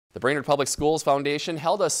The Brainerd Public Schools Foundation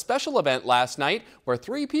held a special event last night where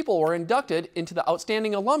 3 people were inducted into the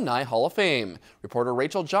Outstanding Alumni Hall of Fame. Reporter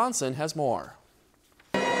Rachel Johnson has more.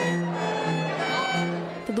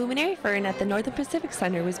 The luminary fern at the Northern Pacific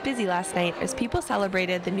Center was busy last night as people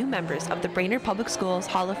celebrated the new members of the Brainerd Public Schools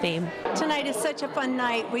Hall of Fame. Tonight is such a fun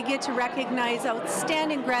night. We get to recognize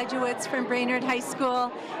outstanding graduates from Brainerd High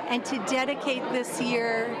School and to dedicate this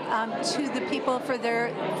year to the people for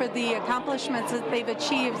the accomplishments that they've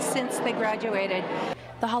achieved since they graduated.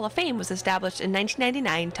 The Hall of Fame was established in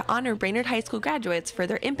 1999 to honor Brainerd High School graduates for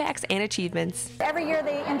their impacts and achievements. Every year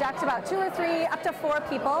they induct about 2 or 3, up to 4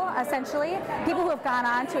 people, essentially, people who have gone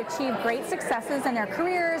on to achieve great successes in their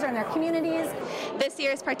careers or in their communities. This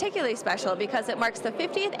year is particularly special because it marks the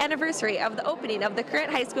 50th anniversary of the opening of the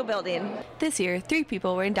current high school building. This year, 3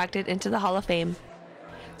 people were inducted into the Hall of Fame.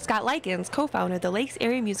 Scott Likens co-founded the Lakes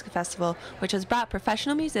Area Music Festival, which has brought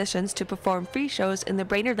professional musicians to perform free shows in the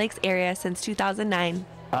Brainerd Lakes area since 2009.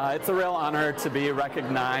 It's a real honor to be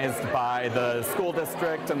recognized by the school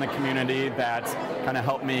district and the community that kind of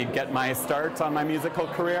helped me get my start on my musical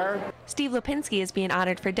career. Steve Lipinski is being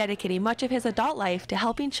honored for dedicating much of his adult life to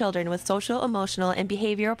helping children with social, emotional, and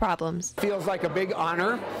behavioral problems. Feels like a big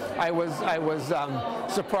honor. I was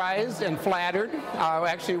surprised and flattered,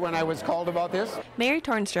 actually, when I was called about this. Mary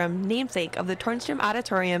Tornstrom, namesake of the Tornstrom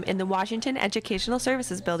Auditorium in the Washington Educational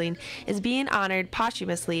Services Building, is being honored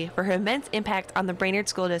posthumously for her immense impact on the Brainerd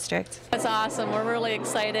School District. That's awesome. We're really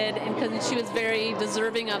excited, and because she was very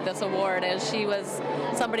deserving of this award, as she was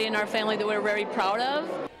somebody in our family that we're very proud of.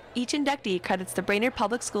 Each inductee credits the Brainerd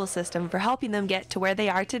Public School System for helping them get to where they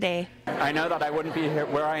are today. I know that I wouldn't be here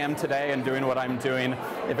where I am today and doing what I'm doing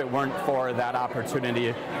if it weren't for that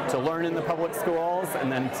opportunity to learn in the public schools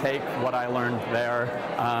and then take what I learned there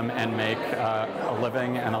and make a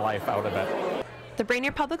living and a life out of it. The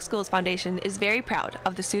Brainerd Public Schools Foundation is very proud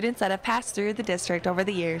of the students that have passed through the district over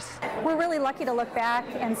the years. We're really lucky to look back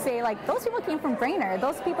and say, like, those people came from Brainerd,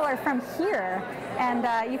 those people are from here, and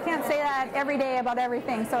you can't say that every day about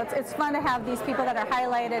everything, so it's fun to have these people that are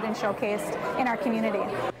highlighted and showcased in our community.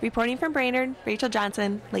 Reporting from Brainerd, Rachel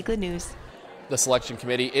Johnson, Lakeland News. The selection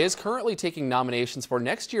committee is currently taking nominations for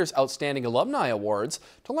next year's Outstanding Alumni Awards.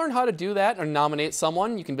 To learn how to do that or nominate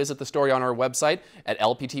someone, you can visit the story on our website at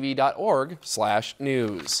lptv.org/news.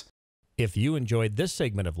 If you enjoyed this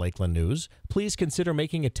segment of Lakeland News, please consider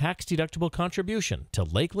making a tax-deductible contribution to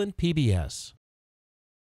Lakeland PBS.